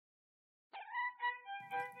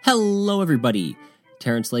Hello, everybody.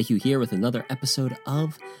 Terrence Lahue here with another episode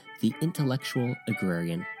of the Intellectual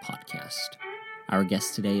Agrarian Podcast. Our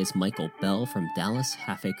guest today is Micheal Bell from Dallas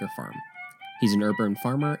Half Acre Farm. He's an urban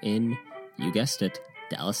farmer in, you guessed it,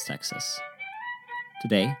 Dallas, Texas.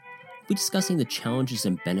 Today, we'll be discussing the challenges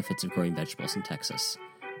and benefits of growing vegetables in Texas,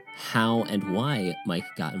 how and why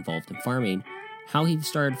Mike got involved in farming, how he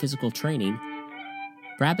started physical training,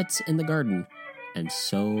 rabbits in the garden, and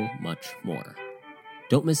so much more.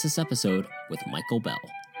 Don't miss this episode with Micheal Bell.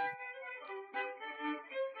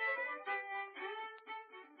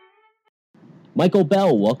 Micheal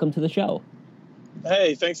Bell, welcome to the show.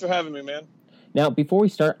 Hey, thanks for having me, man. Now, before we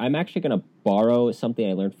start, I'm actually going to borrow something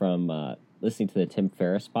I learned from listening to the Tim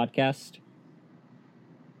Ferriss podcast.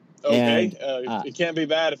 Okay, it can't be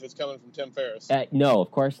bad if it's coming from Tim Ferriss. No,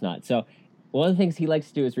 of course not. So one of the things he likes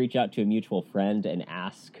to do is reach out to a mutual friend and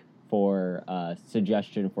ask for a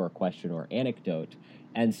suggestion for a question or anecdote.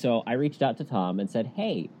 And so I reached out to Tom and said,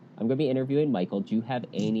 hey, I'm going to be interviewing Micheal. Do you have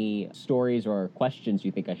any stories or questions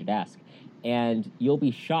you think I should ask? And you'll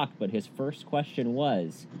be shocked, but his first question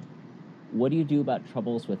was, what do you do about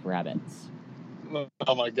troubles with rabbits?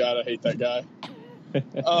 Oh, my God, I hate that guy.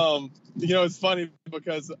 It's funny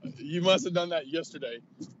because you must have done that yesterday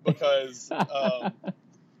because I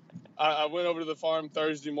went over to the farm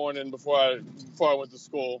Thursday morning before I went to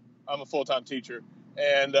school. I'm a full-time teacher.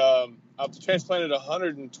 And I've transplanted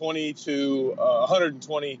 120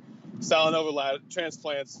 Salanova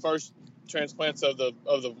transplants, first transplants of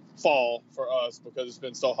the fall for us because it's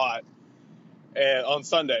been so hot, and on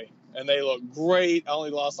Sunday. And they look great. I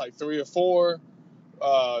only lost like 3 or 4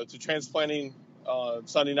 to transplanting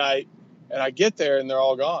Sunday night. And I get there and they're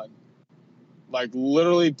all gone. Like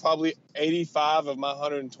literally probably 85 of my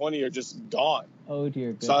 120 are just gone. Oh,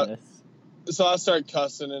 dear goodness. So I start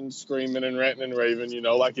cussing and screaming and ranting and raving,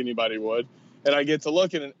 like anybody would. And I get to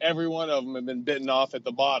looking, and every one of them have been bitten off at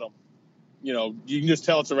the bottom. You can just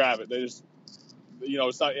tell it's a rabbit. They just,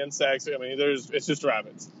 it's not insects. I mean, it's just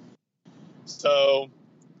rabbits. So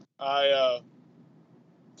I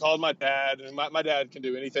called my dad, and my dad can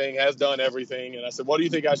do anything, has done everything. And I said, what do you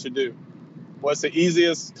think I should do? What's the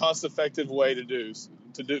easiest, cost-effective way to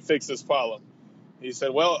fix this problem? He said,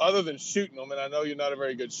 well, other than shooting them, and I know you're not a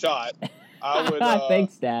very good shot, I would...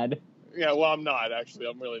 Thanks, Dad. Yeah, well, I'm not, actually.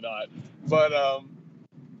 I'm really not. But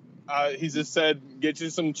he just said, get you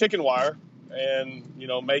some chicken wire and,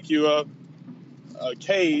 make you a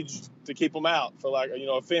cage to keep them out for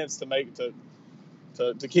a fence to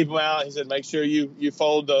keep them out. He said, make sure you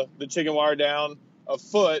fold the chicken wire down a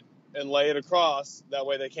foot and lay it across. That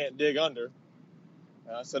way they can't dig under.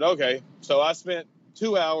 And I said, okay. So I spent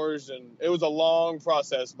 2 hours, and it was a long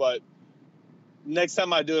process, but next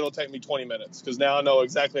time I do it, it'll take me 20 minutes because now I know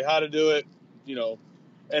exactly how to do it,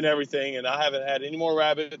 and everything. And I haven't had any more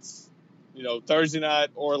rabbits, Thursday night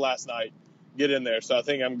or last night get in there. So I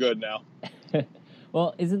think I'm good now.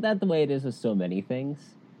 Well, isn't that the way it is with so many things?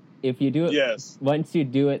 If you do it, yes. Once you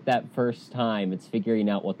do it that first time, it's figuring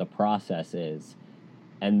out what the process is.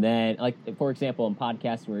 And then, like, for example, in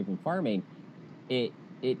podcasting or even farming, the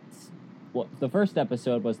first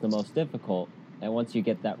episode was the most difficult. And once you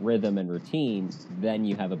get that rhythm and routine, then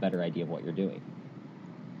you have a better idea of what you're doing.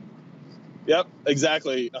 Yep,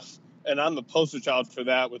 exactly. And I'm the poster child for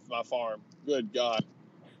that with my farm. Good God.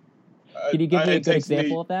 Can you give me a good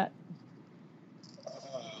example of that?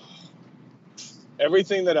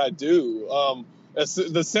 Everything that I do.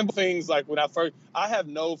 The simple things like I have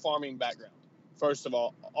no farming background. First of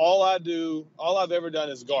all I've ever done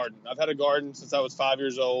is garden. I've had a garden since I was 5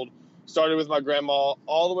 years old. Started with my grandma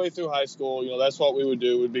all the way through high school. That's what we would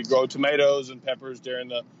do. Would be grow tomatoes and peppers during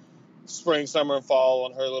the spring, summer, and fall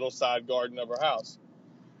on her little side garden of her house.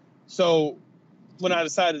 So when I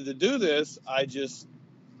decided to do this, I just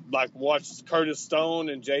watched Curtis Stone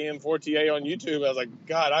and J.M. Fortier on YouTube. I was like,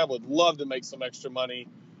 God, I would love to make some extra money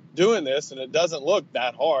doing this, and it doesn't look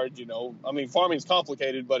that hard. I mean, farming's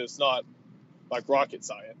complicated, but it's not like rocket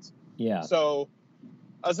science. Yeah. So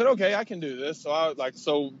I said, okay, I can do this.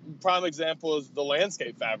 So prime example is the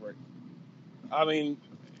landscape fabric. I mean,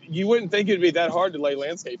 you wouldn't think it'd be that hard to lay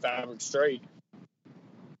landscape fabric straight,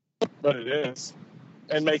 but it is.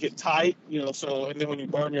 And make it tight, and then when you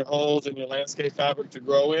burn your holes in your landscape fabric to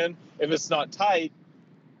grow in, if it's not tight,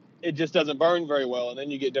 it just doesn't burn very well. And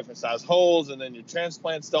then you get different size holes, and then your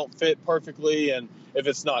transplants don't fit perfectly. And if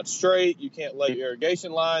it's not straight, you can't lay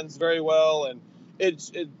irrigation lines very well. And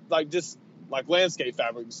it's like landscape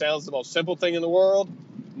fabric. Sounds the most simple thing in the world.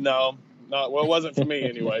 No, not well. It wasn't for me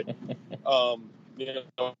anyway.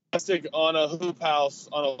 Plastic on a hoop house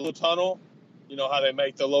on a low tunnel. How they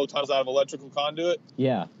make the low tunnels out of electrical conduit.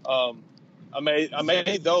 Yeah. I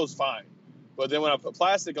made those fine. But then when I put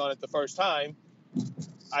plastic on it the first time,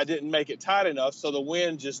 I didn't make it tight enough, so the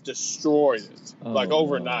wind just destroyed it,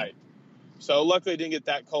 overnight. No. So luckily it didn't get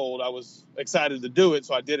that cold. I was excited to do it,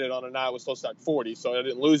 so I did it on a night it was supposed to like 40, so I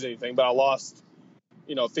didn't lose anything, but I lost,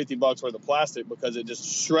 $50 worth of plastic because it just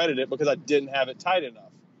shredded it because I didn't have it tight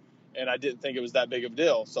enough. And I didn't think it was that big of a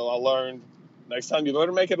deal. So I learned next time you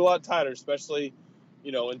better make it a lot tighter, especially,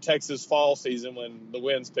 in Texas fall season when the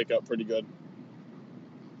winds pick up pretty good.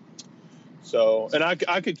 So, and I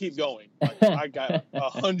could keep going. I got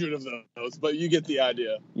 100 of those, but you get the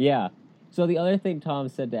idea. Yeah. So the other thing Tom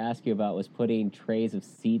said to ask you about was putting trays of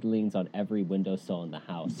seedlings on every windowsill in the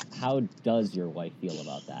house. How does your wife feel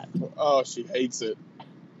about that? Oh, she hates it.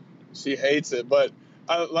 She hates it. But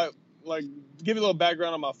I like to give you a little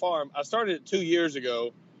background on my farm. I started it 2 years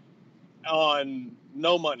ago on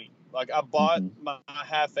no money. Like I bought my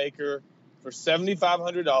half acre for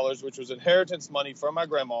 $7,500, which was inheritance money from my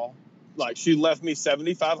grandma. Like she left me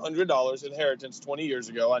 $7,500 inheritance 20 years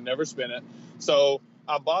ago. I never spent it. So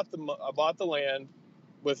I bought the land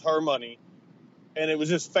with her money, and it was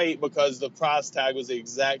just fate because the price tag was the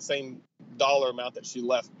exact same dollar amount that she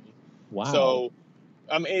left me. Wow. So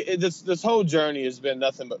I mean, this whole journey has been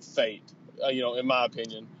nothing but fate, in my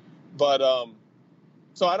opinion. But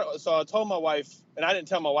so I told my wife, and I didn't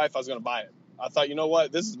tell my wife I was going to buy it. I thought, you know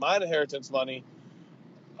what, this is my inheritance money.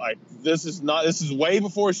 Like this is way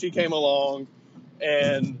before she came along,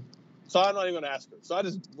 and so I'm not even going to ask her. So I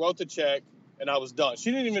just wrote the check, and I was done.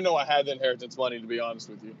 She didn't even know I had the inheritance money, to be honest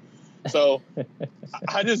with you. So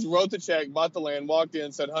I just wrote the check, bought the land, walked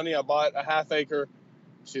in, said, honey, I bought a half acre.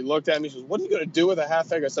 She looked at me. She said, what are you going to do with a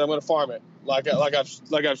half acre? I said, I'm going to farm it. Like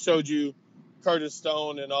I've showed you Curtis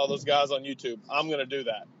Stone and all those guys on YouTube. I'm going to do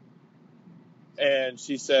that. And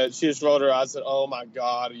she just rolled her eyes and said, oh my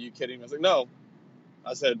God, are you kidding me? I was like, no.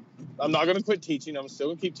 I said, I'm not going to quit teaching. I'm still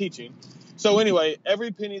going to keep teaching. So anyway, every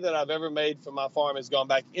penny that I've ever made from my farm has gone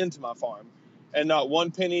back into my farm. And not one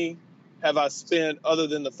penny have I spent other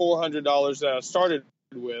than the $400 that I started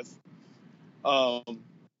with,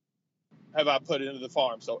 have I put into the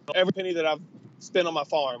farm. So every penny that I've spent on my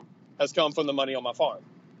farm has come from the money on my farm.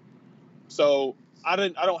 So I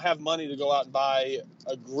don't have money to go out and buy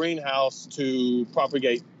a greenhouse to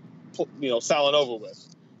propagate, Salanova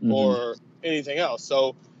with, or anything else.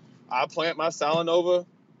 So I plant my Salanova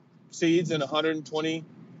seeds in 120,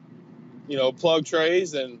 plug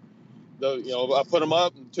trays, and I put them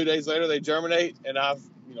up, and 2 days later they germinate. And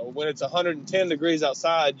when it's 110 degrees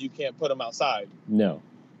outside, you can't put them outside. No.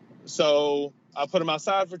 So I put them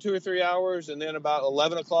outside for 2 or 3 hours, and then about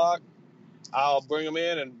 11 o'clock, I'll bring them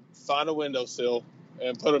in and find a windowsill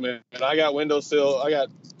and put them in. And I got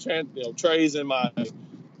trays in my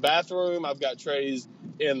bathroom. I've got trays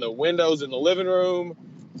in the windows in the living room.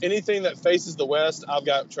 Anything that faces the west, I've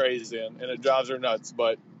got trays in, and it drives her nuts.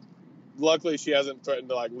 But luckily, she hasn't threatened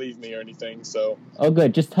to leave me or anything. So. Oh,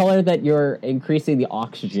 good. Just tell her that you're increasing the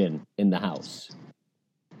oxygen in the house.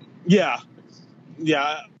 Yeah.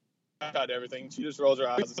 I got everything. She just rolls her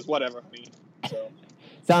eyes. It's whatever, honey. So.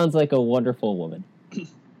 Sounds like a wonderful woman.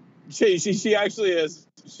 She actually is.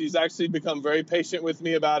 She's actually become very patient with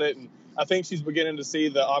me about it, and I think she's beginning to see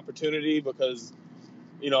the opportunity because,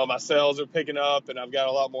 my sales are picking up and I've got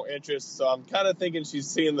a lot more interest. So I'm kind of thinking she's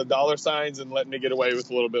seeing the dollar signs and letting me get away with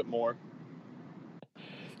a little bit more.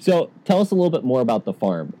 So tell us a little bit more about the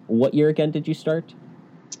farm. What year again did you start?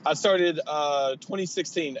 I started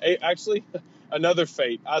 2016. Actually, another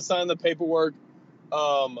fate. I signed the paperwork.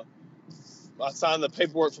 I signed the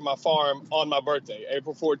paperwork for my farm on my birthday,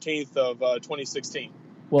 April 14th of 2016.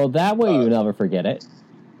 Well, that way you never forget it.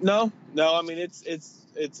 No. I mean, it's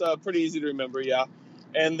pretty easy to remember, yeah.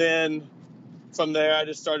 And then from there, I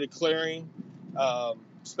just started clearing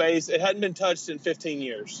space. It hadn't been touched in 15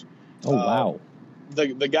 years. Oh, wow.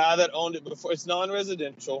 The guy that owned it before, it's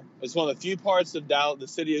non-residential. It's one of the few parts of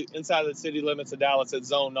Dallas, inside the city limits of Dallas, that's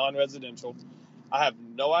zoned non-residential. I have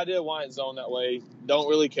no idea why it's zoned that way. Don't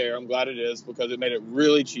really care. I'm glad it is because it made it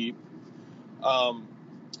really cheap. So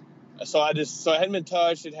it hadn't been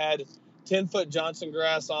touched. It had 10-foot Johnson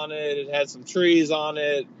grass on it. It had some trees on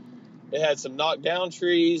it. It had some knocked down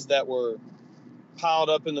trees that were piled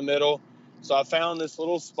up in the middle. So I found this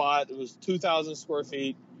little spot. It was 2,000 square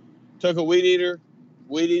feet. Took a weed eater,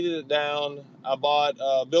 weed-eated it down. I bought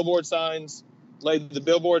billboard signs, laid the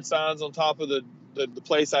billboard signs on top of the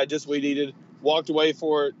place I just weed-eated, walked away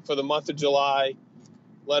for the month of July,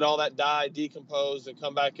 let all that die, decompose, and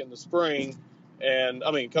come back in the spring,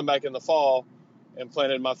 come back in the fall, and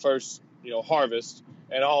planted my first, harvest.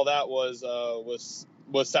 And all that was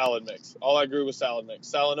salad mix. All I grew was salad mix.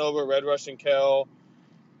 Salanova, red Russian kale,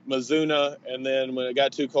 Mizuna, and then when it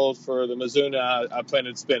got too cold for the Mizuna, I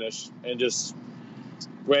planted spinach and just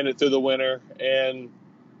ran it through the winter. And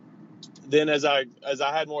then as I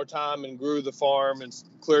had more time and grew the farm and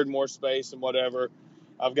cleared more space and whatever,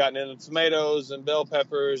 I've gotten into tomatoes and bell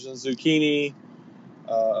peppers and zucchini,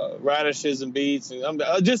 radishes and beets, and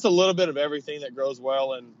just a little bit of everything that grows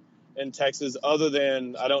well in Texas. Other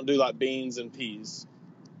than I don't do like beans and peas;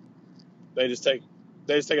 they just take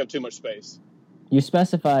up too much space. You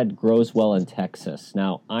specified grows well in Texas.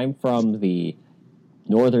 Now, I'm from the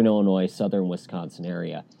northern Illinois, southern Wisconsin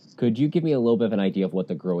area. Could you give me a little bit of an idea of what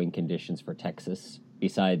the growing conditions for Texas,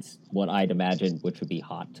 besides what I'd imagine, which would be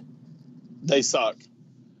hot? They suck.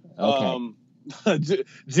 Okay.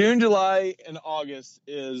 June, July, and August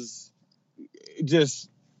is just,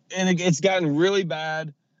 and it's gotten really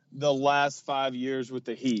bad the last 5 years with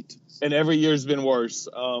the heat, and every year's been worse.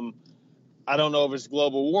 I don't know if it's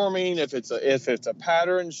global warming, if it's a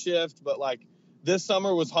pattern shift, but like this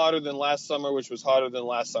summer was hotter than last summer, which was hotter than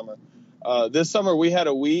last summer. This summer we had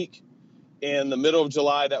a week in the middle of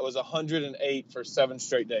July that was 108 for 7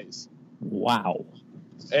 straight days. Wow.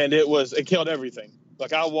 And it killed everything.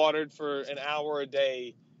 Like I watered for an hour a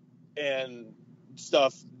day and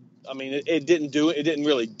stuff. I mean, it didn't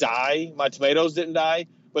really die. My tomatoes didn't die,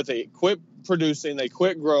 but they quit producing, they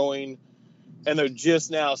quit growing. And they're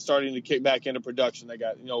just now starting to kick back into production. They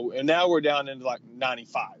got, and now we're down into like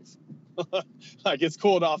 95. Like it's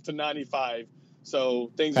cooled off to 95.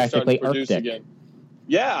 So things are starting to produce Arctic again.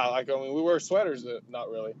 Yeah. We wear sweaters,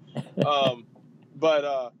 not really.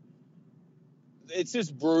 But it's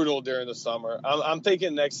just brutal during the summer. I'm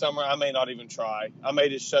thinking next summer, I may not even try. I may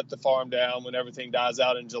just shut the farm down when everything dies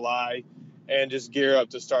out in July and just gear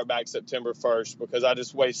up to start back September 1st, because I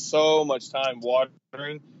just waste so much time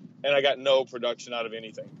watering and I got no production out of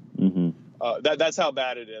anything. Mm-hmm. That's how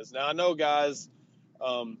bad it is. Now I know guys,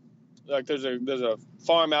 like there's a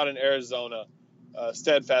farm out in Arizona,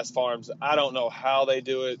 Steadfast Farms. I don't know how they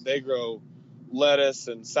do it. They grow lettuce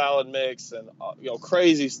and salad mix and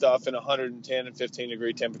crazy stuff in 110 and 15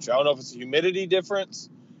 degree temperature. I don't know if it's a humidity difference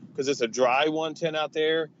because it's a dry 110 out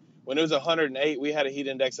there. When it was 108, we had a heat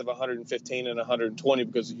index of 115 and 120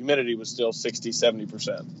 because the humidity was still 60,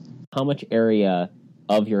 70%. How much area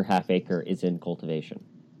of your half acre is in cultivation?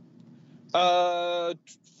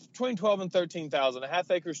 Between 12 and 13,000. A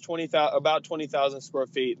half acre is about 20,000 square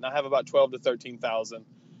feet, and I have about 12 to 13,000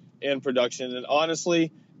 in production. And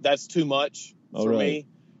honestly, that's too much for me.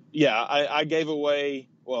 Yeah, I gave away.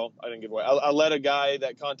 Well, I didn't give away. I let a guy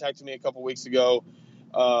that contacted me a couple weeks ago.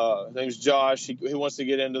 His name's Josh. He wants to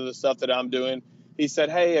get into the stuff that I'm doing. He said,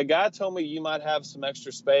 "Hey, a guy told me you might have some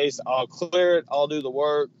extra space. I'll clear it. I'll do the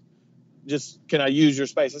work. Just can I use your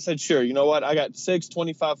space?" I said, "Sure. You know what? I got 6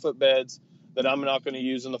 25-foot beds that I'm not going to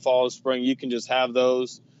use in the fall or spring. You can just have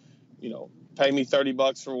those. Pay me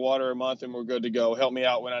 $30 for water a month, and we're good to go. Help me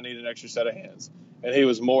out when I need an extra set of hands." And he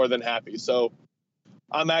was more than happy. So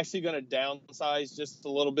I'm actually going to downsize just a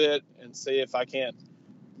little bit and see if I can't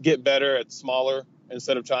get better at smaller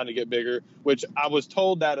instead of trying to get bigger, which I was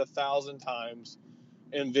told that 1,000 times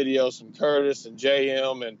in videos from Curtis and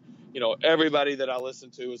JM and everybody that I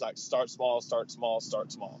listened to was like, start small, start small,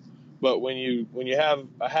 start small. But when you have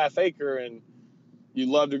a half acre and you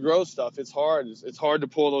love to grow stuff, it's hard. It's hard to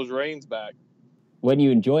pull those reins back. When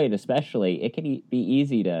you enjoy it, especially, it can be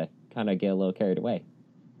easy to kind of get a little carried away.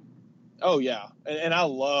 Oh yeah, and I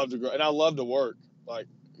love to grow, and I love to work. Like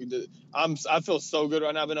I feel so good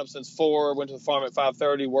right now. I've been up since 4. Went to the farm at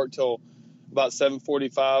 5:30. Worked till about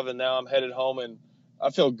 7:45, and now I'm headed home, and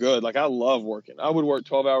I feel good. Like I love working. I would work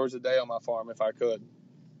 12 hours a day on my farm if I could.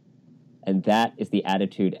 And that is the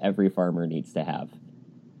attitude every farmer needs to have.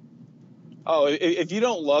 Oh, if you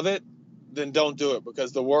don't love it, then don't do it,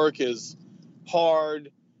 because the work is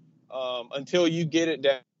hard. Until you get it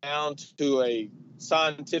down to a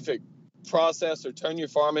scientific process or turn your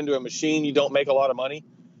farm into a machine, you don't make a lot of money.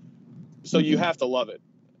 So you have to love it.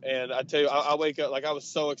 And I tell you, I wake up, like I was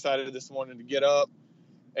so excited this morning to get up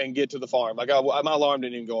and get to the farm. Like my alarm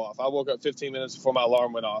didn't even go off. I woke up 15 minutes before my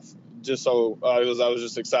alarm went off, just so I was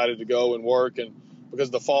just excited to go and work, and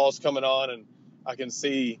because the fall's coming on and I can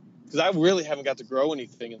see, because I really haven't got to grow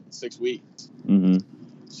anything in 6 weeks.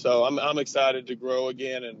 Mm-hmm. So I'm excited to grow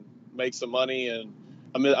again and make some money, and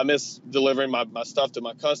I miss delivering my stuff to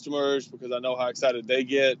my customers because I know how excited they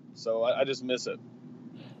get. So I just miss it.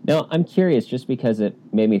 Now, I'm curious, just because it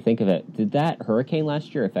made me think of it, did that hurricane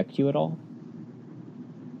last year affect you at all?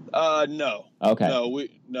 No. Okay.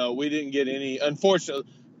 No, we didn't get any. Unfortunately,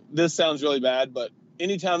 this sounds really bad, but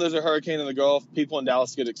anytime there's a hurricane in the Gulf, people in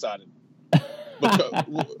Dallas get excited. Because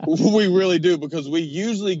we really do, because we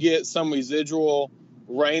usually get some residual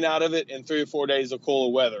rain out of it in 3 or 4 days of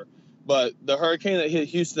cooler weather. But the hurricane that hit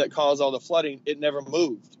Houston that caused all the flooding, it never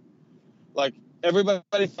moved. Like,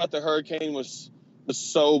 everybody thought the hurricane was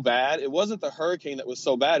so bad. It wasn't the hurricane that was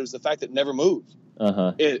so bad. It was the fact that it never moved.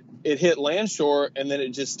 Uh-huh. It hit landshore, and then it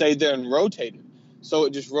just stayed there and rotated. So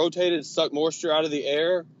it just rotated, sucked moisture out of the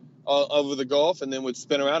air over the Gulf, and then would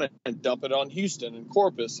spin around and dump it on Houston and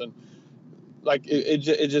Corpus. And, like, it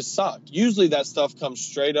just sucked. Usually that stuff comes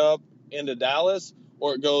straight up into Dallas,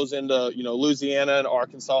 or it goes into, Louisiana and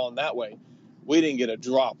Arkansas and that way. We didn't get a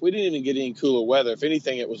drop. We didn't even get any cooler weather. If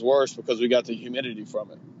anything, it was worse because we got the humidity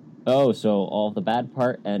from it. Oh, so all the bad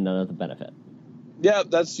part and none of the benefit. Yeah,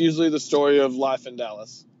 that's usually the story of life in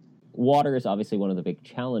Dallas. Water is obviously one of the big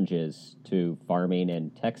challenges to farming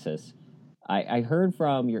in Texas. I heard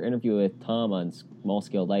from your interview with Tom on Small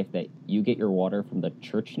Scale Life that you get your water from the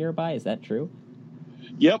church nearby. Is that true?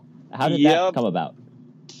 Yep. How did that come about?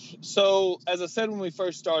 So, as I said when we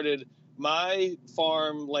first started, my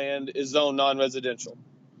farmland is zoned non-residential.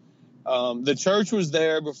 The church was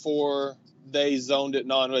there before they zoned it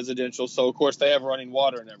non-residential, so of course they have running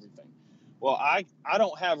water and everything. Well, I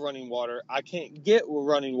don't have running water. I can't get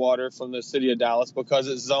running water from the city of Dallas because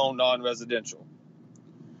it's zoned non-residential.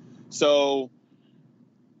 So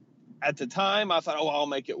at the time, I thought, I'll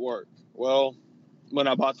make it work. Well, when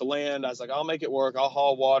I bought the land, I was like, I'll make it work. I'll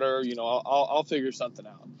haul water. I'll figure something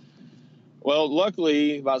out. Well,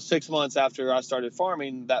 luckily, about 6 months after I started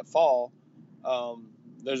farming that fall,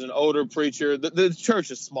 there's an older preacher. The church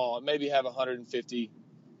is small. It maybe have 150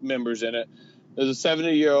 members in it. There's a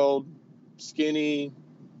 70-year-old, skinny,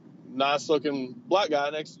 nice-looking black guy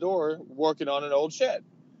next door working on an old shed.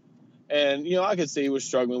 And, I could see he was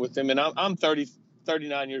struggling with him. And I'm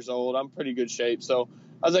 39 years old. I'm in pretty good shape. So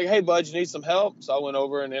I was like, hey, bud, you need some help? So I went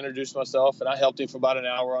over and introduced myself, and I helped him for about an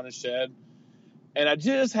hour on his shed. And I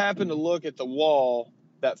just happened to look at the wall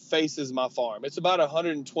that faces my farm. It's about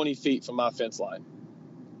 120 feet from my fence line.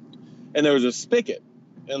 And there was a spigot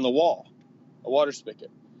in the wall, a water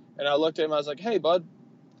spigot. And I looked at him, I was like, hey, bud,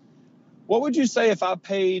 what would you say if I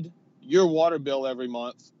paid your water bill every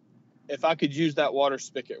month if I could use that water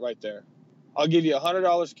spigot right there? I'll give you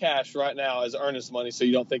 $100 cash right now as earnest money so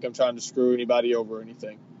you don't think I'm trying to screw anybody over or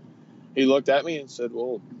anything. He looked at me and said,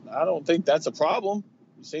 well, I don't think that's a problem.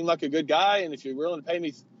 You seem like a good guy, and if you're willing to pay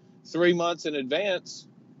me 3 months in advance,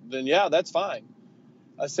 then yeah, that's fine.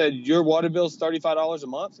 I said, your water bill's $35 a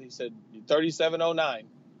month? And he said, $37.09.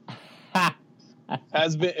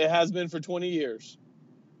 It has been for 20 years.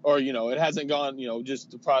 Or, it hasn't gone,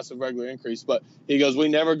 just the price of regular increase. But he goes, we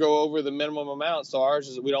never go over the minimum amount, so ours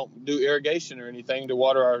is we don't do irrigation or anything to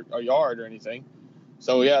water our yard or anything.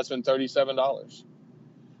 So, yeah, it's been $37.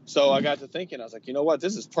 So I got to thinking, I was like, you know what,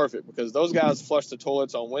 this is perfect because those guys flush the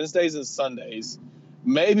toilets on Wednesdays and Sundays,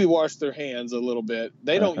 maybe wash their hands a little bit.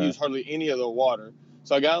 They don't use hardly any of the water.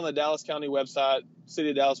 So I got on the Dallas County website, City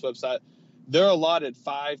of Dallas website. They're allotted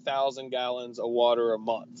 5,000 gallons of water a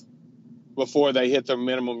month before they hit their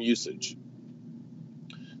minimum usage.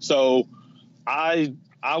 So I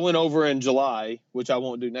went over in July, which I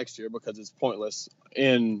won't do next year because it's pointless.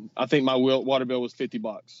 And I think my water bill was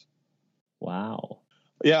 $50. Wow.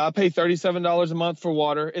 Yeah, I pay $37 a month for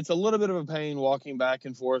water. It's a little bit of a pain walking back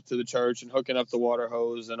and forth to the church and hooking up the water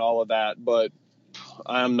hose and all of that, but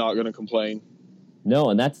I'm not going to complain.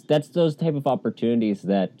 No, and that's those type of opportunities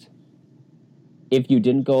that if you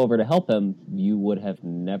didn't go over to help him, you would have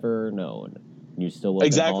never known. You still would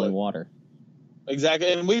have been hauling water.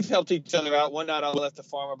 Exactly, and we've helped each other out. One night I left the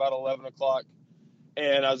farm about 11 o'clock,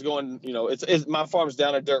 and I was going, it's my farm's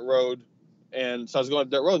down a dirt road, and so I was going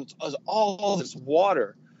to dirt road, and there was all this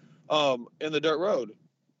water in the dirt road.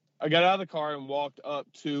 I got out of the car and walked up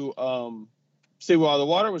to see where all the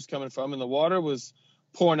water was coming from, and the water was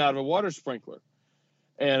pouring out of a water sprinkler.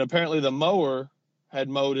 And apparently the mower had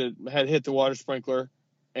hit the water sprinkler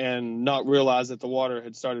and not realized that the water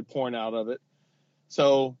had started pouring out of it.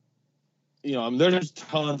 So, there's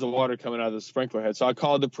tons of water coming out of the sprinkler head. So I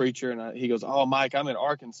called the preacher, and he goes, oh, Mike, I'm in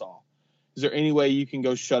Arkansas. Is there any way you can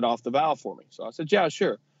go shut off the valve for me? So I said, yeah,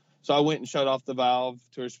 sure. So I went and shut off the valve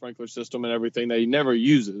to his sprinkler system and everything that he never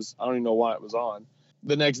uses. I don't even know why it was on.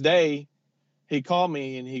 The next day, he called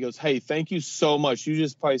me and he goes, hey, thank you so much. You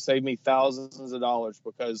just probably saved me thousands of dollars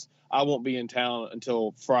because I won't be in town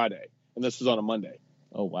until Friday. And this was on a Monday.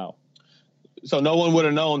 Oh, wow. So no one would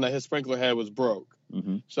have known that his sprinkler head was broke.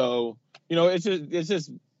 Mm-hmm. So, it's just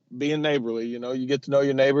being neighborly. You get to know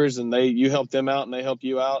your neighbors and you help them out and they help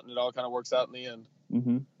you out, and it all kind of works out in the end.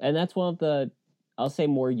 Mm-hmm. And that's one of the, I'll say,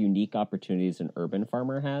 more unique opportunities an urban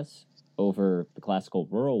farmer has over the classical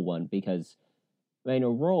rural one, because a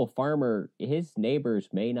rural farmer, his neighbors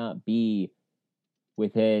may not be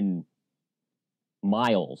within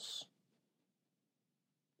miles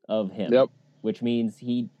of him. Yep. Which means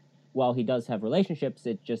while he does have relationships,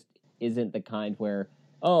 it just isn't the kind where,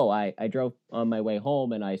 oh, I drove on my way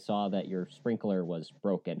home and I saw that your sprinkler was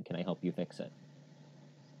broken. Can I help you fix it?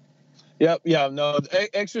 Yep. Yeah. No,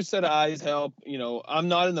 extra set of eyes help. I'm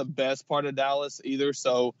not in the best part of Dallas either.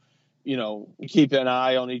 So, we keep an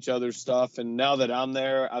eye on each other's stuff. And now that I'm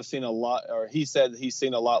there, I've seen a lot, or he said he's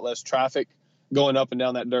seen a lot less traffic going up and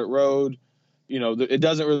down that dirt road. It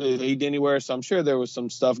doesn't really lead anywhere. So I'm sure there was some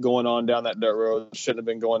stuff going on down that dirt road that shouldn't have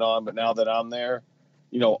been going on. But now that I'm there,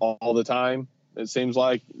 all the time, it seems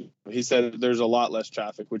like he said there's a lot less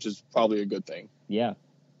traffic, which is probably a good thing. Yeah.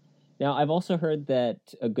 Now, I've also heard that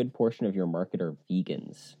a good portion of your market are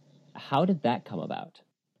vegans. How did that come about?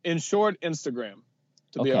 In short, Instagram,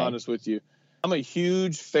 to be honest with you. I'm a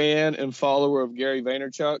huge fan and follower of Gary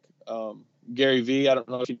Vaynerchuk. Gary V, I don't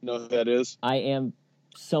know if you know who that is. I am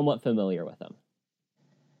somewhat familiar with him.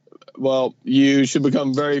 Well, you should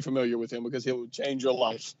become very familiar with him because he will change your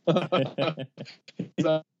life.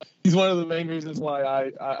 He's one of the main reasons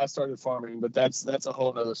why I started farming, but that's a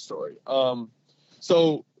whole other story.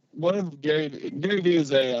 So one of Gary V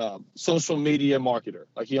is a social media marketer.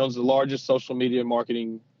 Like, he owns the largest social media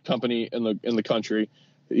marketing company in the country.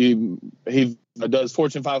 He does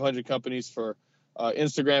Fortune 500 companies for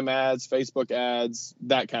Instagram ads, Facebook ads,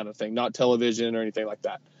 that kind of thing, not television or anything like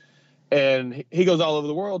that. And he goes all over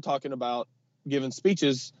the world giving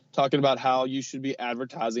speeches, talking about how you should be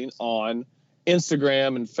advertising on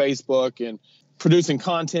Instagram and Facebook and producing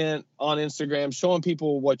content on Instagram, showing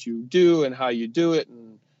people what you do and how you do it,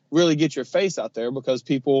 and really get your face out there, because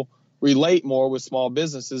people relate more with small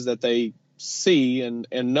businesses that they see and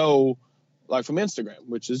know, like from Instagram,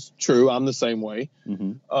 which is true. I'm the same way.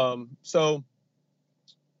 Mm-hmm. So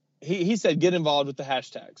he said, get involved with the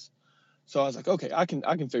hashtags. So I was like, okay, I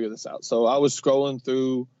can figure this out. So I was scrolling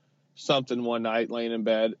through something one night, laying in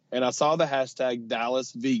bed, and I saw the hashtag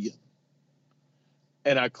Dallas Vegan.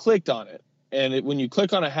 And I clicked on it. And when you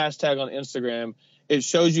click on a hashtag on Instagram, it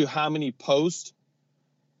shows you how many posts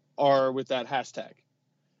are with that hashtag.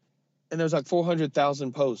 And there's like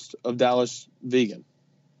 400,000 posts of Dallas Vegan.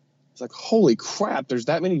 It's like, holy crap, there's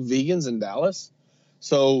that many vegans in Dallas?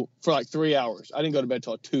 So for like 3 hours, I didn't go to bed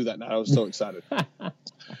till 2 that night. I was so excited.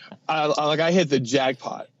 I hit the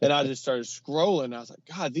jackpot, and I just started scrolling. I was like,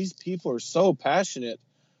 God, these people are so passionate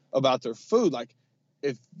about their food. Like,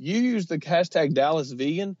 if you use the hashtag Dallas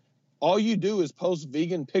Vegan, all you do is post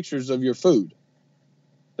vegan pictures of your food.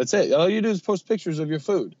 That's it. All you do is post pictures of your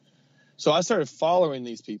food. So I started following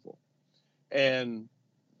these people, and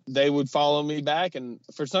they would follow me back. And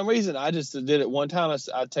for some reason, I just did it one time. I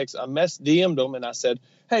DM'd them, and I said,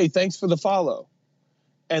 hey, thanks for the follow.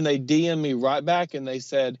 And they DM'd me right back, and they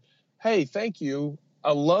said, hey, thank you.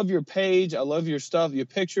 I love your page. I love your stuff, your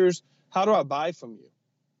pictures. How do I buy from you?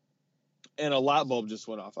 And a light bulb just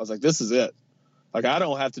went off. I was like, this is it. Like, I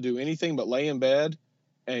don't have to do anything but lay in bed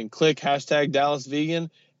and click hashtag Dallas Vegan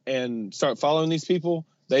and start following these people.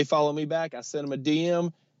 They follow me back. I send them a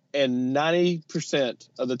DM, and 90%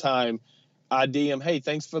 of the time I DM, hey,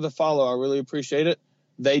 thanks for the follow. I really appreciate it.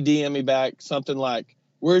 They DM me back something like,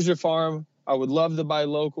 where's your farm? I would love to buy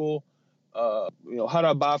local. How do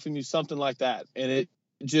I buy from you? Something like that. And it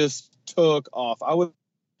just took off.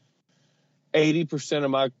 80%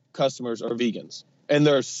 of my customers are vegans, and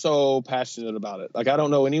they're so passionate about it. Like, I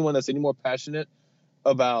don't know anyone that's any more passionate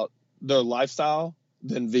about their lifestyle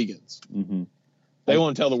than vegans. Mm-hmm. They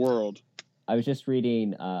want to tell the world. I was just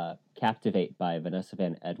reading Captivate by Vanessa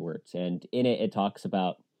Van Edwards, and in it talks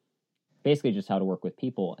about basically just how to work with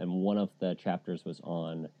people, and one of the chapters was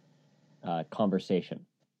on conversation,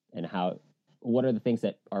 and what are the things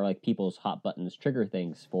that are like people's hot buttons, trigger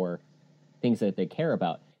things for things that they care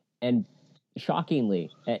about. And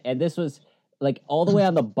shockingly, and this was like all the way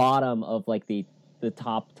on the bottom of like the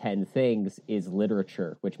top 10 things is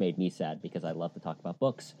literature, which made me sad because I love to talk about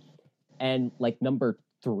books. And like number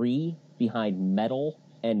 3 behind metal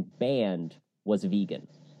and band was vegan.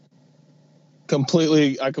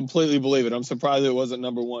 I completely believe it. I'm surprised it wasn't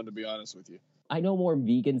number 1, to be honest with you. I know more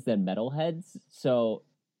vegans than metalheads, so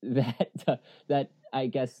that I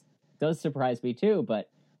guess does surprise me too. But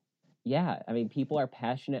yeah, I mean, people are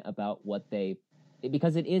passionate about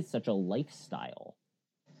because it is such a lifestyle.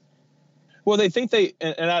 Well, they think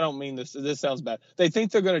and I don't mean this sounds bad. They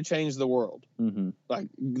think they're going to change the world. Mm-hmm. Like,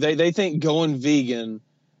 they think going vegan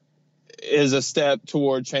is a step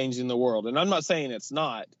toward changing the world. And I'm not saying it's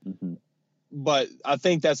not, mm-hmm. but I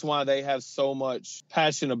think that's why they have so much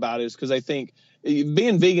passion about it, is because they think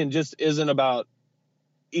being vegan just isn't about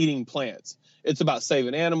eating plants. it's about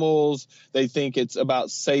saving animals. They think it's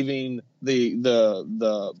about saving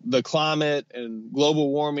the climate and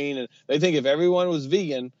global warming. And they think if everyone was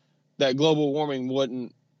vegan, that global warming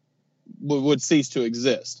would cease to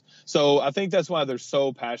exist. So I think that's why they're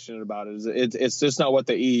so passionate about it. It's just not what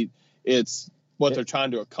they eat. It's what they're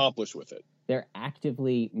trying to accomplish with it. They're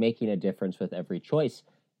actively making a difference with every choice.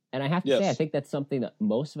 And I have to say, I think that's something that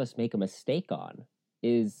most of us make a mistake on,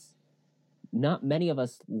 is not many of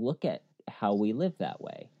us look at how we live that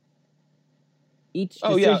way. Each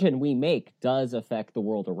decision we make does affect the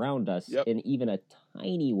world around us in even a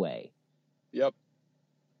tiny way. Yep.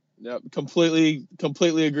 Completely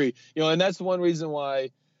agree. And that's one reason why,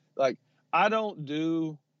 like, I don't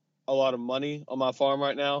do a lot of money on my farm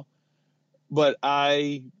right now, but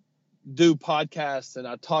I do podcasts and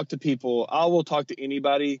I talk to people. I will talk to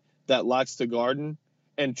anybody that likes to garden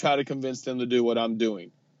and try to convince them to do what I'm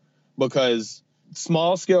doing, because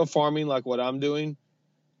small scale farming, like what I'm doing,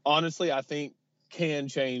 honestly, I think can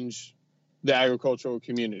change the agricultural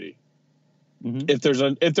community. Mm-hmm. If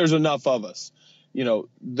there's enough of us.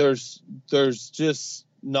 There's just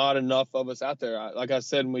not enough of us out there. Like I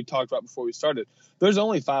said, when we talked right before we started, there's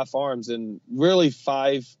only 5 farms, and really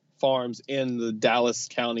 5 farms in the Dallas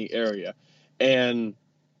County area. And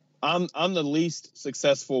I'm the least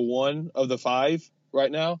successful one of the 5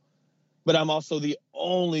 right now, but I'm also the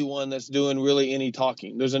only one that's doing really any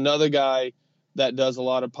talking. There's another guy that does a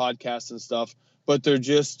lot of podcasts and stuff, but they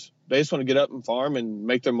just want to get up and farm and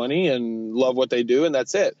make their money and love what they do, and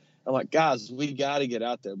that's it. I'm like, guys, we got to get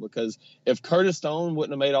out there, because if Curtis Stone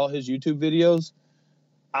wouldn't have made all his YouTube videos,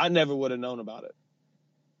 I never would have known about it.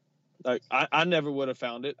 Like, I never would have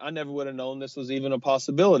found it. I never would have known this was even a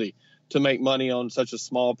possibility to make money on such a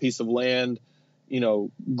small piece of land,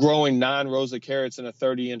 growing 9 rows of carrots in a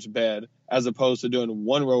 30-inch bed, as opposed to doing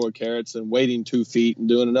 1 row of carrots and waiting 2 feet and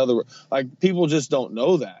doing another. Like, people just don't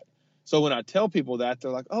know that. So when I tell people that,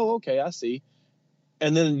 they're like, oh, okay, I see.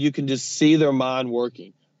 And then you can just see their mind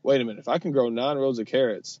working. Wait a minute, if I can grow 9 rows of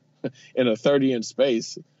carrots in a 30-inch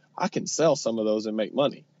space, I can sell some of those and make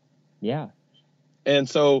money. Yeah. And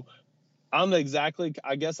so I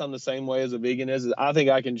guess I'm the same way as a vegan is. I think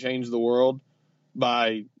I can change the world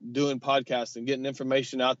by doing podcasts and getting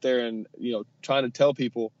information out there and, trying to tell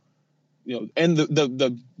people, and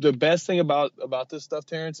the best thing about this stuff,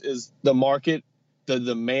 Terrence, is the market, the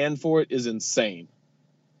demand for it is insane.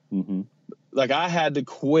 Mm-hmm. Like, I had to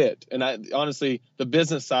quit, and honestly, the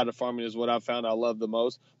business side of farming is what I found I love the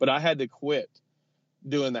most, but I had to quit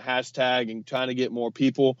doing the hashtag and trying to get more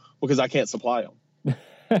people because I can't supply them.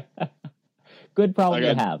 Good problem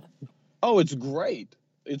to have. Oh, it's great.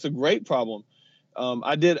 It's a great problem.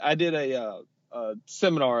 I did a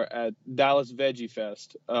seminar at Dallas Veggie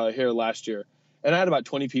Fest here last year, and I had about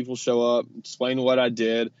 20 people show up, explain what I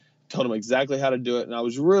did, told them exactly how to do it, and I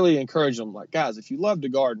was really encouraging them, like, guys, if you love to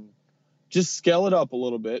garden, just scale it up a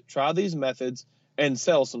little bit, try these methods, and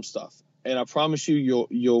sell some stuff. And I promise you,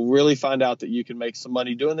 you'll really find out that you can make some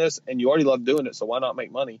money doing this, and you already love doing it, so why not make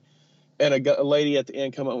money? And a lady at the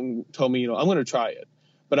end came up and told me, I'm going to try it,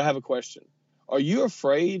 but I have a question. Are you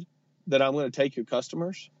afraid that I'm going to take your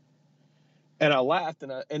customers? And I laughed,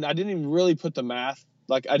 and I didn't even really put the math.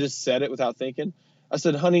 Like, I just said it without thinking. I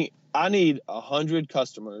said, honey, I need 100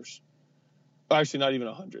 customers. Actually, not even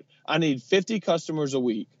 100. I need 50 customers a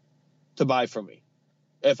week to buy from me.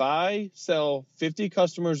 If I sell 50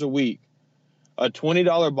 customers a week, a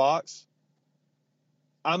 $20 box,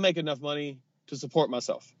 I make enough money to support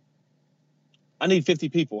myself. I need 50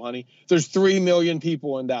 people, honey. There's 3 million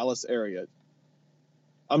people in Dallas area.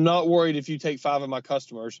 I'm not worried if you take 5 of my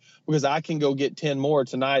customers, because I can go get 10 more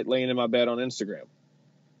tonight laying in my bed on Instagram.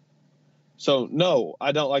 So no,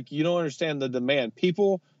 I don't you don't understand the demand.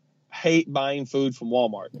 People hate buying food from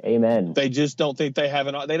Walmart. Amen. They just don't think they have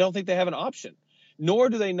an option. Nor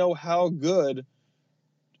do they know how good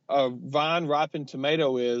a vine ripened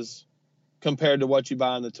tomato is compared to what you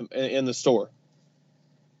buy in the store.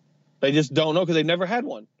 They just don't know, because they've never had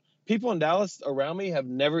one. People in Dallas around me have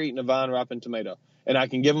never eaten a vine ripened tomato, and I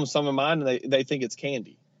can give them some of mine, and they think it's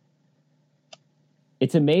candy.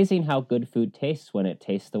 It's amazing how good food tastes when it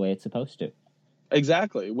tastes the way it's supposed to.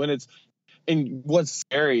 Exactly. And what's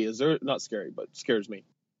scary is, not scary, but scares me.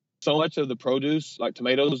 So much of the produce, like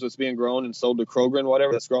tomatoes, that's being grown and sold to Kroger and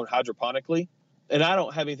whatever, that's grown hydroponically. And I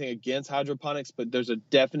don't have anything against hydroponics, but there's a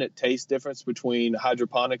definite taste difference between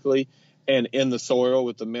hydroponically and in the soil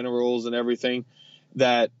with the minerals and everything,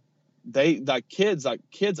 that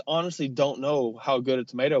kids honestly don't know how good a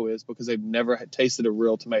tomato is because they've never tasted a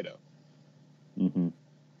real tomato. Mm-hmm.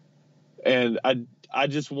 And I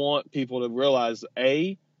just want people to realize,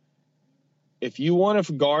 if you want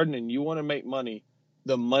to garden and you want to make money,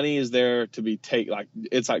 the money is there to be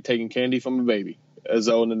it's like taking candy from a baby, as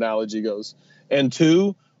though an analogy goes. And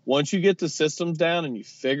two, once you get the systems down and you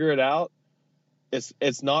figure it out,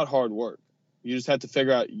 it's not hard work. You just have to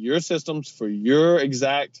figure out your systems for your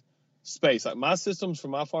exact space. Like my systems for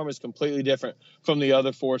my farm is completely different from the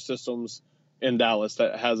other 4 systems in Dallas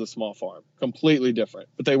that has a small farm. Completely different,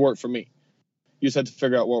 but they work for me. You just have to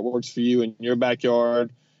figure out what works for you in your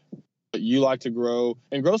backyard, what you like to grow,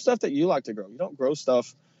 and grow stuff that you like to grow. You don't grow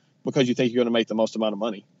stuff because you think you're going to make the most amount of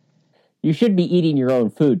money. You should be eating your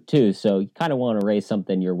own food too, so you kind of want to raise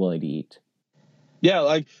something you're willing to eat. Yeah,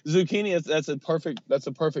 like zucchini, that's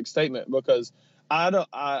a perfect statement, because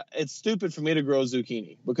it's stupid for me to grow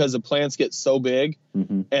zucchini because the plants get so big,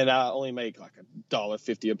 mm-hmm. and I only make like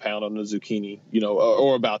 $1.50 a pound on the zucchini,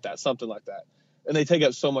 or about that, something like that. And they take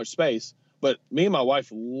up so much space. But me and my wife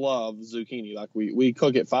love zucchini. Like we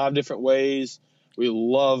cook it 5 different ways. We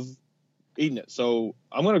love eating it. So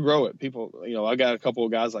I'm going to grow it. People, I got a couple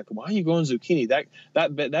of guys like, why are you growing zucchini?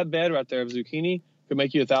 That bed right there of zucchini could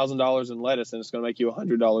make you $1,000 in lettuce, and it's going to make you $100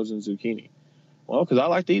 in zucchini. Well, because I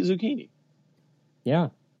like to eat zucchini. Yeah.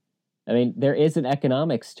 I mean, there is an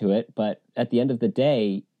economics to it, but at the end of the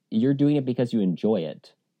day, you're doing it because you enjoy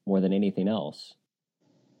it more than anything else.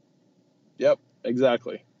 Yep,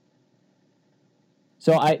 exactly.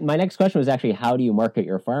 So my next question was actually, how do you market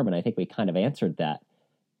your farm? And I think we kind of answered that.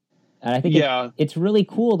 And I think it's really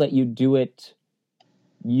cool that you do it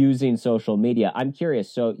using social media. I'm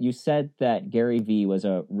curious. So you said that Gary Vee was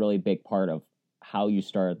a really big part of how you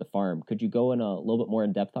started the farm. Could you go in a little bit more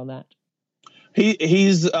in depth on that?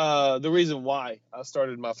 He's the reason why I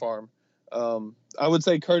started my farm. I would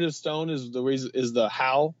say Curtis Stone is the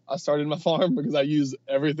how I started my farm, because I use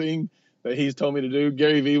everything that he's told me to do.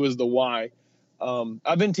 Gary Vee was the why.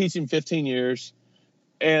 I've been teaching 15 years,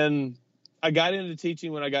 and I got into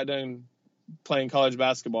teaching when I got done playing college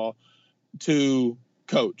basketball to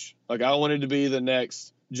coach. Like, I wanted to be the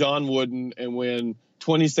next John Wooden and win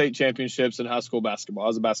 20 state championships in high school basketball. I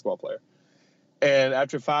was a basketball player. And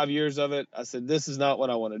after 5 years of it, I said, this is not what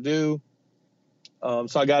I want to do.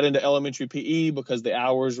 So I got into elementary PE because the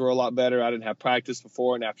hours were a lot better. I didn't have practice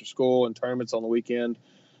before and after school and tournaments on the weekend.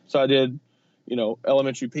 So I did,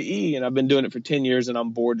 elementary PE, and I've been doing it for 10 years, and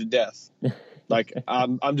I'm bored to death. Like,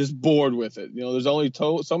 I'm just bored with it. There's only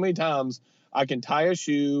so many times I can tie a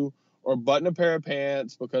shoe or button a pair of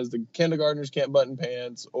pants because the kindergartners can't button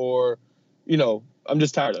pants, or, I'm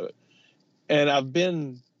just tired of it. And I've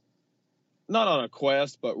been not on a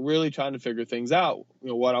quest, but really trying to figure things out,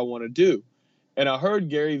 what I want to do. And I heard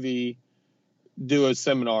Gary Vee do a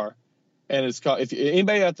seminar, and it's called, if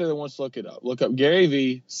anybody out there that wants to look up Gary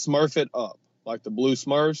Vee, Smurf It Up, like the blue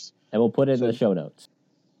Smurfs. And we'll put it in the show notes.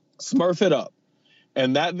 Smurf It Up.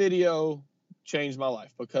 And that video changed my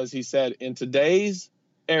life, because he said, in today's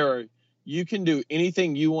era, you can do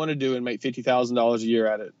anything you want to do and make $50,000 a year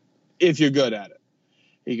at it if you're good at it.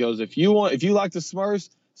 He goes, if you like the Smurfs,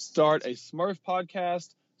 start a Smurf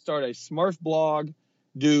podcast, start a Smurf blog,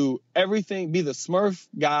 do everything, be the Smurf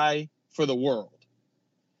guy for the world.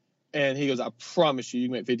 And he goes, I promise you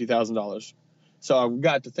can make $50,000. So I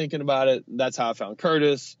got to thinking about it. That's how I found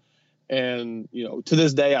Curtis. And, to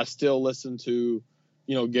this day, I still listen to,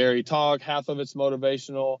 Gary talk. Half of it's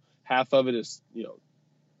motivational. Half of it is,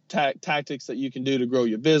 tactics that you can do to grow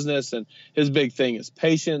your business. And his big thing is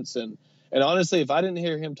patience. And honestly, if I didn't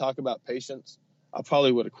hear him talk about patience, I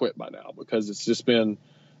probably would have quit by now, because it's just been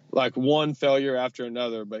like one failure after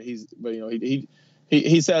another. But he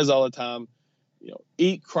says all the time,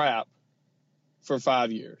 eat crap for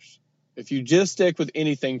 5 years. If you just stick with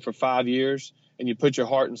anything for 5 years and you put your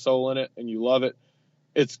heart and soul in it and you love it,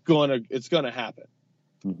 it's gonna happen.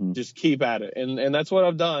 Mm-hmm. Just keep at it. And that's what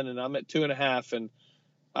I've done. And I'm at 2.5, and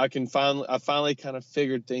I finally kind of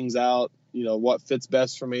figured things out, what fits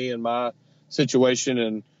best for me and my situation.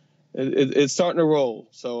 And it's starting to roll.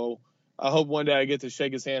 So I hope one day I get to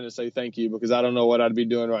shake his hand and say thank you, because I don't know what I'd be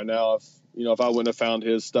doing right now if I wouldn't have found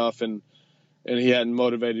his stuff and he hadn't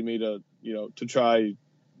motivated me to try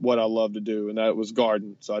what I love to do, and that was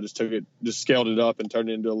garden. So I just scaled it up and turned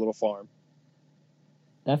it into a little farm.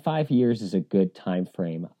 That 5 years is a good time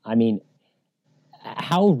frame. I mean,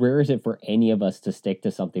 how rare is it for any of us to stick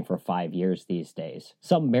to something for 5 years these days?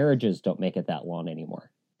 Some marriages don't make it that long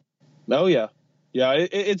anymore. Oh, yeah. Yeah,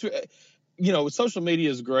 it's social media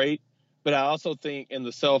is great, but I also think in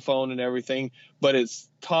the cell phone and everything, but it's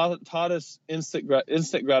taught us instant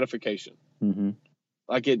gratification. Mm-hmm.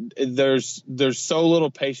 Like there's so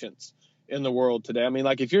little patience in the world today. I mean,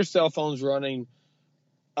 like, if your cell phone's running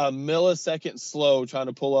a millisecond slow trying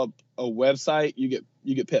to pull up a website, you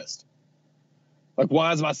get pissed. Like,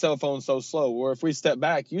 why is my cell phone so slow? Where if we step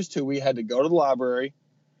back, used to, we had to go to the library,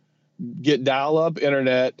 get dial-up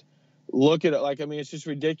internet, look at it. Like, I mean, it's just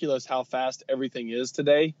ridiculous how fast everything is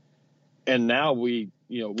today. And now we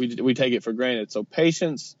take it for granted. So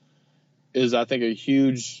patience is, I think, a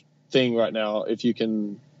huge thing right now if you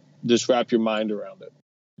can just wrap your mind around it.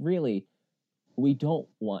 Really, we don't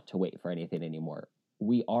want to wait for anything anymore.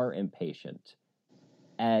 We are impatient.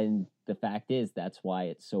 And the fact is, that's why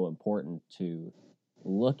it's so important to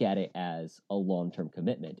look at it as a long-term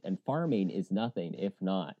commitment. And farming is nothing if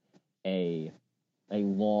not a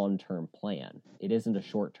long-term plan. It isn't a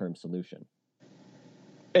short-term solution.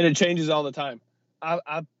 And it changes all the time.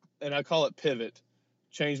 I call it pivot.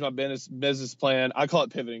 Change my business plan. I call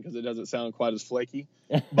it pivoting because it doesn't sound quite as flaky.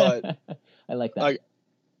 But I like that. Like,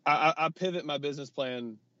 I pivot my business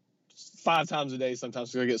plan 5 times a day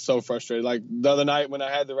sometimes because I get so frustrated. Like the other night when I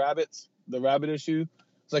had the rabbit issue,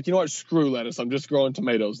 it's like, you know what? Screw lettuce. I'm just growing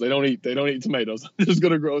tomatoes. They don't eat tomatoes. I'm just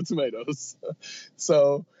gonna grow tomatoes.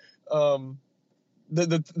 So,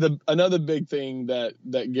 the another big thing that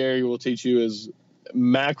Gary will teach you is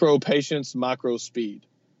macro patience, micro speed.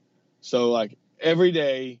 So like every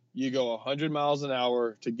day you go 100 miles an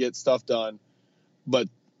hour to get stuff done, but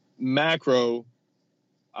macro,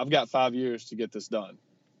 I've got 5 years to get this done.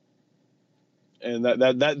 And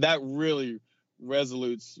that really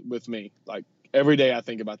resolutes with me. Like every day I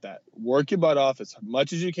think about that. Work your butt off as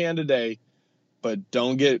much as you can today, but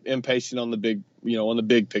don't get impatient on the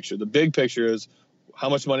big picture. The big picture is how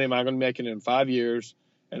much money am I going to make in 5 years,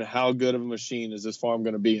 and how good of a machine is this farm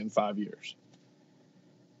going to be in 5 years?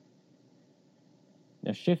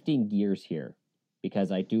 Now, shifting gears here, because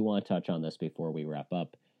I do want to touch on this before we wrap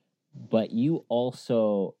up, but you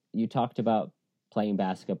talked about playing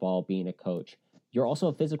basketball, being a coach. You're also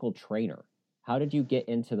a physical trainer. How did you get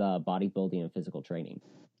into the bodybuilding and physical training?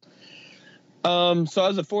 So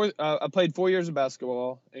I played 4 years of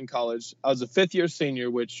basketball in college. I was a 5th-year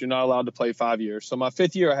senior, which you're not allowed to play 5 years. So my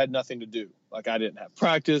 5th year, I had nothing to do. Like I didn't have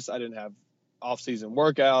practice. I didn't have off-season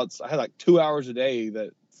workouts. I had like 2 hours a day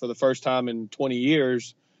that for the first time in 20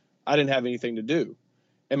 years, I didn't have anything to do.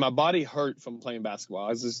 And my body hurt from playing basketball. I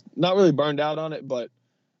was just not really burned out on it, but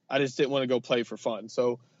I just didn't want to go play for fun.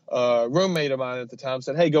 So a roommate of mine at the time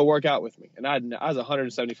said, hey, go work out with me. And I was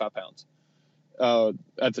 175 pounds.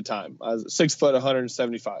 At the time, I was 6 foot,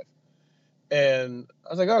 175. And I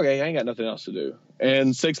was like, okay, I ain't got nothing else to do.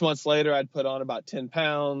 And 6 months later, I'd put on about 10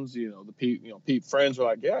 pounds. Pete friends were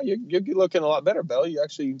like, yeah, you're looking a lot better, Bell. You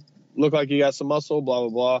actually look like you got some muscle, blah, blah,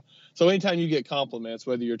 blah. So anytime you get compliments,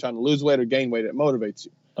 whether you're trying to lose weight or gain weight, it motivates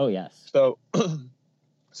you. Oh, yes.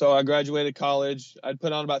 So I graduated college. I'd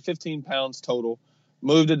put on about 15 pounds total,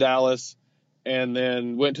 moved to Dallas, and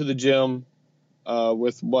then went to the gym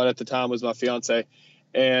with what at the time was my fiance,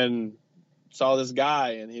 and saw this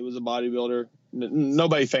guy, and he was a bodybuilder.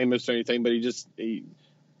 Nobody famous or anything, but he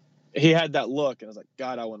had that look, and I was like,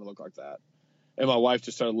 God, I want to look like that. And my wife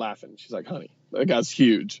just started laughing. She's like, honey, that guy's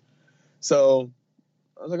huge. So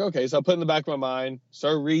I was like, okay. So I put in the back of my mind,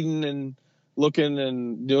 started reading and looking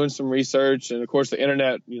and doing some research. And of course the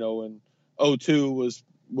internet, in 2002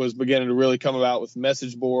 was beginning to really come about with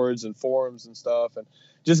message boards and forums and stuff, and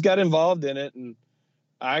just got involved in it. And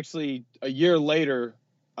I actually, a year later,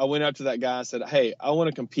 I went up to that guy and said, hey, I want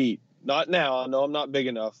to compete. Not now. I know I'm not big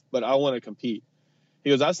enough, but I want to compete.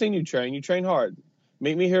 He goes, I've seen you train. You train hard.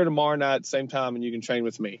 Meet me here tomorrow night at the same time, and you can train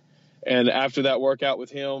with me. And after that workout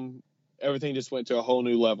with him, everything just went to a whole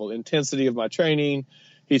new level. Intensity of my training.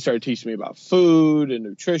 He started teaching me about food and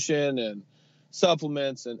nutrition and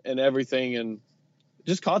supplements and everything, and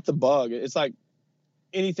just caught the bug. It's like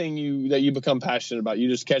anything that you become passionate about, you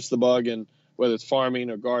just catch the bug, and whether it's farming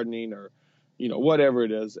or gardening or, whatever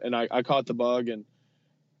it is. And I caught the bug and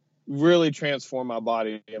really transformed my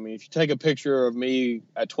body. I mean, if you take a picture of me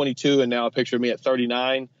at 22 and now a picture of me at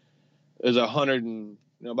 39, there's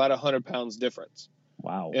about 100 pounds difference.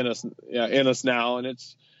 Wow. In us now. And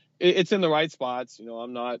it's in the right spots. I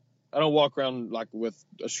don't walk around like with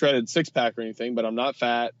a shredded 6-pack or anything, but I'm not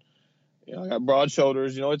fat. I got broad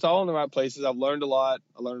shoulders. It's all in the right places. I've learned a lot.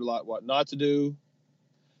 I learned a lot what not to do.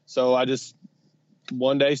 So I just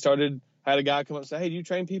one day had a guy come up and say, hey, do you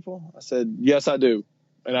train people? I said, yes, I do.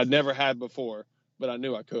 And I'd never had before, but I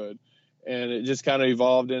knew I could. And it just kind of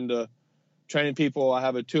evolved into training people. I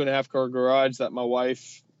have a 2.5-car garage that my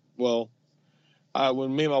wife, when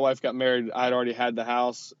me and my wife got married, I'd already had the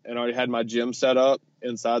house and already had my gym set up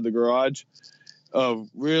inside the garage of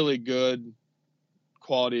really good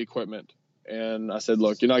quality equipment. And I said,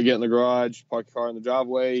 look, you're not getting in the garage, park your car in the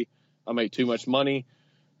driveway. I make too much money.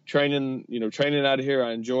 Training out of here,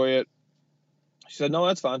 I enjoy it. She said, no,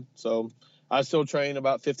 that's fine. So I still train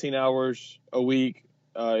about 15 hours a week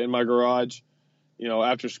in my garage,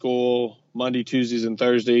 after school, Monday, Tuesdays, and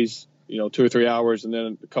Thursdays, 2 or 3 hours, and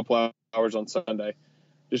then a couple hours on Sunday.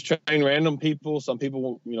 Just train random people. Some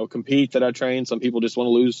people, compete that I train. Some people just want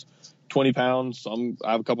to lose 20 pounds.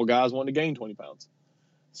 I have a couple guys wanting to gain 20 pounds.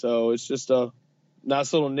 So it's just a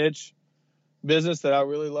nice little niche business that I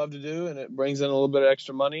really love to do, and it brings in a little bit of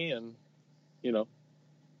extra money, and,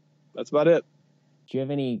 that's about it. Do you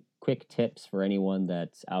have any quick tips for anyone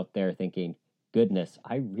that's out there thinking, goodness,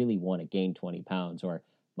 I really want to gain 20 pounds, or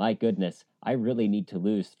my goodness, I really need to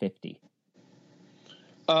lose 50?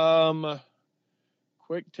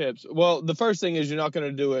 Quick tips. Well, the first thing is you're not going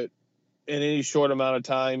to do it in any short amount of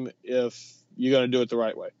time if you're going to do it the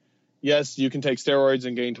right way. Yes, you can take steroids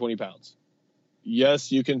and gain 20 pounds.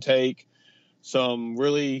 Yes, you can take some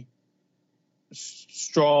really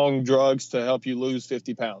strong drugs to help you lose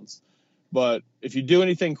 50 pounds. But if you do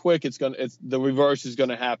anything quick, the reverse is going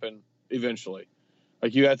to happen eventually.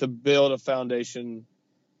 Like, you have to build a foundation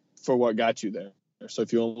for what got you there. So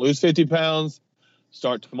if you want to lose 50 pounds,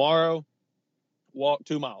 start tomorrow, walk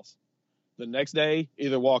 2 miles. The next day,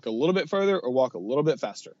 either walk a little bit further or walk a little bit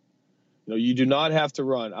faster. You do not have to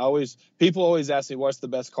run. People always ask me, what's the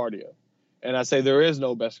best cardio? And I say, there is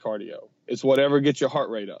no best cardio. It's whatever gets your heart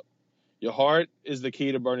rate up. Your heart is the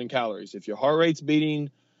key to burning calories. If your heart rate's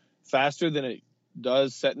beating faster than it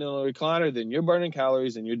does sitting in a recliner, then you're burning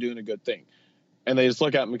calories and you're doing a good thing. And they just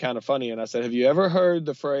look at me kind of funny. And I said, have you ever heard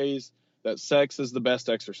the phrase that sex is the best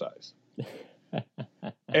exercise?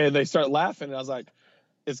 And they start laughing. And I was like,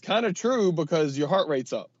 it's kind of true, because your heart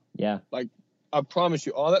rate's up. Yeah. Like, I promise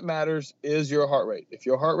you, all that matters is your heart rate. If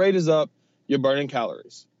your heart rate is up, you're burning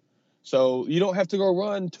calories. So you don't have to go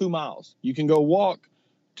run 2 miles. You can go walk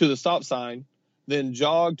to the stop sign, then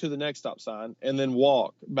jog to the next stop sign, and then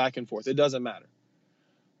walk back and forth. It doesn't matter.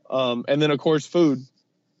 And then, of course, food.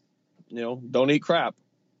 Don't eat crap.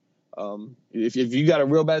 If you got a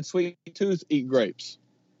real bad sweet tooth, eat grapes.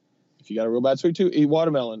 If you got a real bad sweet tooth, eat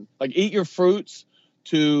watermelon. Like, eat your fruits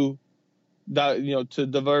to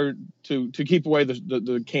divert, to keep away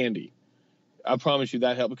the candy. I promise you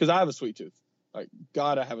that helps, because I have a sweet tooth. Like,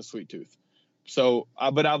 God, I have a sweet tooth. So,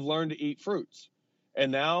 but I've learned to eat fruits, and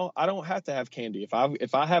now I don't have to have candy.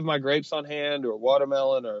 If I have my grapes on hand, or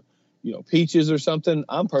watermelon, or peaches or something,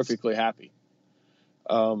 I'm perfectly happy.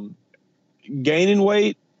 Gaining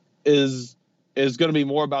weight is going to be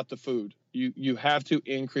more about the food. You have to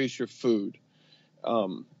increase your food.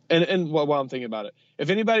 And while I'm thinking about it, if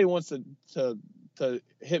anybody wants to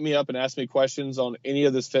hit me up and ask me questions on any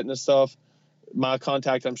of this fitness stuff, my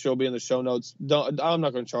contact, I'm sure, will be in the show notes. I'm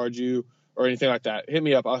not going to charge you or anything like that. Hit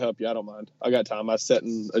me up. I'll help you. I don't mind. I got time. I sit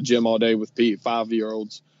in a gym all day with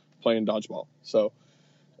 5-year-olds playing dodgeball. So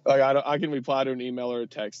I can reply to an email or a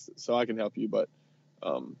text, so I can help you. But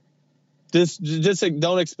just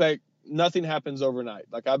don't expect, nothing happens overnight.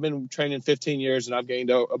 Like, I've been training 15 years and I've gained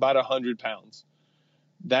about 100 pounds.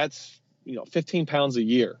 That's 15 pounds a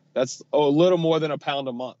year. That's a little more than a pound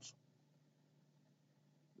a month.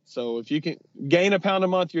 So if you can gain a pound a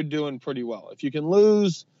month, you're doing pretty well. If you can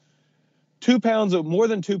lose 2 pounds, more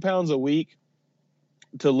than 2 pounds a week,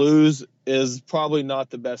 to lose is probably not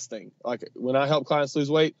the best thing. Like, when I help clients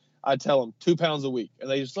lose weight, I tell them 2 pounds a week,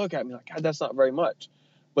 and they just look at me like, God, that's not very much.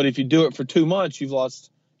 But if you do it for 2 months, you've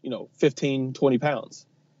lost 15, 20 pounds.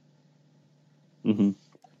 Mm-hmm.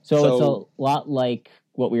 So it's a lot like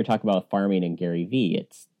what we were talking about with farming and Gary Vee.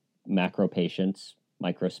 It's macro patience,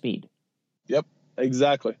 micro speed. Yep,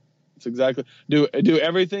 exactly. It's exactly. Do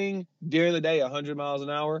everything during the day 100 miles an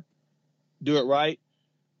hour. Do it right.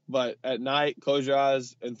 But at night, close your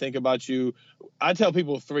eyes and think about you. I tell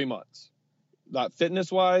people 3 months. Not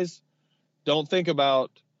fitness-wise, don't think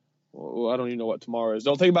about, I don't even know what tomorrow is.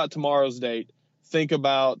 Don't think about tomorrow's date. Think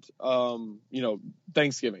about,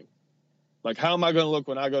 Thanksgiving. Like, how am I going to look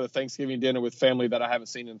when I go to Thanksgiving dinner with family that I haven't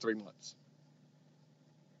seen in 3 months?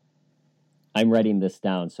 I'm writing this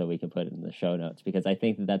down so we can put it in the show notes, because I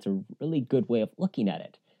think that that's a really good way of looking at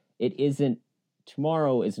it. It isn't,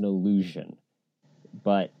 tomorrow is an illusion,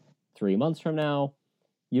 but 3 months from now,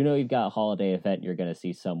 you've got a holiday event and you're going to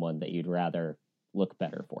see someone that you'd rather look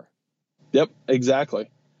better for. Yep, exactly.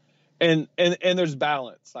 And there's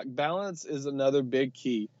balance. Like, balance is another big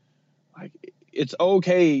key. Like, it's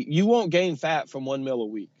okay. You won't gain fat from 1 meal a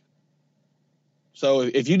week. So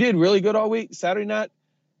if you did really good all week, Saturday night,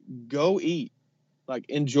 go eat. Like,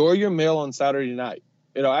 enjoy your meal on Saturday night.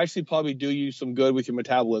 It'll actually probably do you some good with your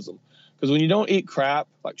metabolism. Because when you don't eat crap,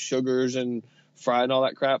 like sugars and fried and all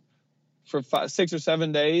that crap, for 6 or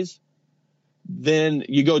 7 days, then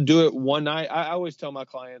you go do it one night. I always tell my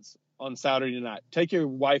clients on Saturday night, take your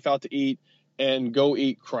wife out to eat, and go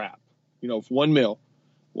eat crap, for one meal.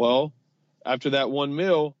 Well, after that one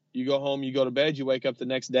meal, you go home, you go to bed, you wake up the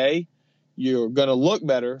next day, you're going to look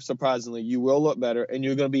better. Surprisingly, you will look better, and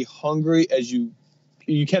you're going to be hungry as you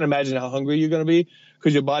can't imagine how hungry you're going to be,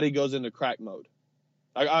 because your body goes into crack mode.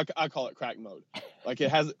 I call it crack mode. Like it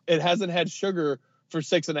hasn't had sugar for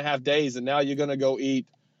 6.5 days, and now you're going to go eat,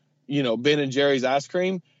 Ben and Jerry's ice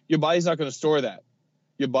cream. Your body's not going to store that.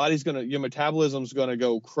 Your metabolism's going to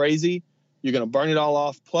go crazy. You're going to burn it all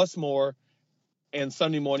off plus more. And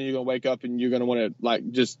Sunday morning, you're going to wake up and you're going to want to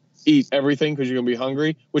just eat everything because you're going to be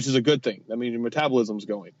hungry, which is a good thing. That means your metabolism's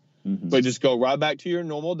going. Mm-hmm. But just go right back to your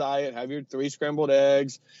normal diet, have your 3 scrambled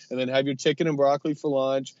eggs, and then have your chicken and broccoli for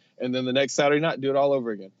lunch. And then the next Saturday night, do it all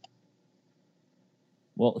over again.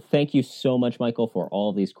 Well, thank you so much, Micheal, for all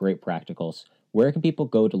of these great practicals. Where can people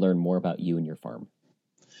go to learn more about you and your farm?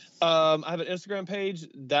 I have an Instagram page,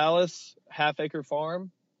 Dallas Half Acre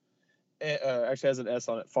Farm. Actually has an S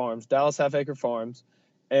on it, Farms, Dallas Half Acre Farms.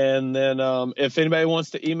 And then if anybody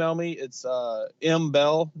wants to email me, it's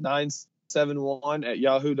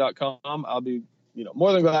mbell971@yahoo.com. I'll be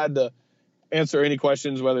more than glad to answer any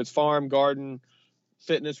questions, whether it's farm, garden,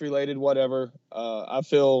 fitness related, whatever. I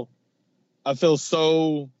feel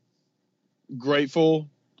so grateful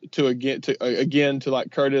to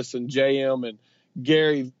like Curtis and JM and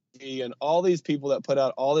Gary V and all these people that put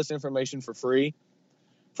out all this information for free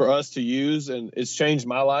for us to use, and it's changed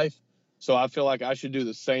my life. So I feel like I should do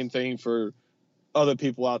the same thing for other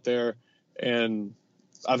people out there. And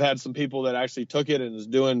I've had some people that actually took it and is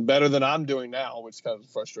doing better than I'm doing now, which is kind of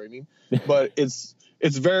frustrating. But it's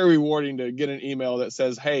very rewarding to get an email that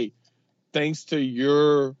says, hey, thanks to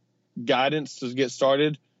your guidance to get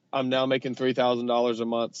started, I'm now making $3,000 a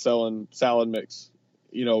month selling salad mix,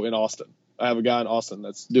 in Austin. I have a guy in Austin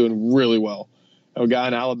that's doing really well. I have a guy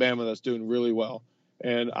in Alabama that's doing really well.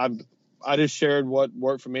 And I just shared what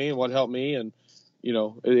worked for me and what helped me. And,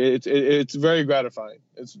 it's very gratifying.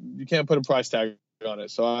 You can't put a price tag on it,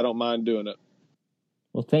 so I don't mind doing it.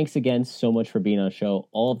 Well, thanks again so much for being on the show.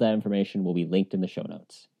 All of that information will be linked in the show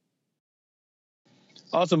notes.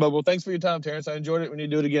 Awesome, Bub. Well, thanks for your time, Terrence. I enjoyed it. We need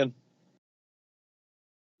to do it again.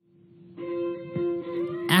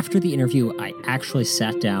 After the interview, I actually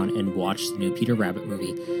sat down and watched the new Peter Rabbit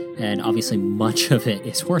movie, and obviously much of it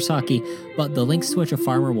is horse hockey, but the links to which a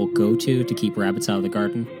farmer will go to keep rabbits out of the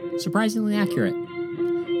garden, surprisingly accurate.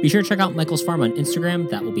 Be sure to check out Micheal's farm on Instagram.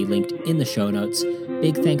 That will be linked in the show notes.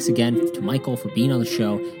 Big thanks again to Micheal for being on the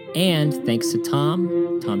show, and thanks to Tom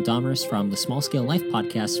Domers from the Small Scale Life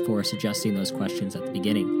podcast for suggesting those questions at the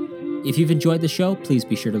beginning. If you've enjoyed the show, please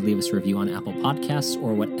be sure to leave us a review on Apple Podcasts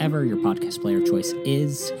or whatever your podcast player choice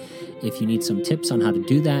is. If you need some tips on how to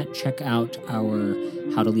do that, check out our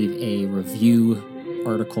How to Leave a Review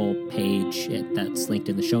article page that's linked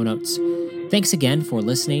in the show notes. Thanks again for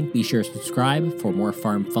listening. Be sure to subscribe for more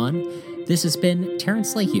farm fun. This has been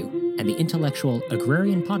Terrence Lehue and the Intellectual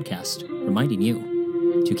Agrarian Podcast, reminding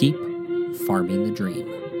you to keep farming the dream.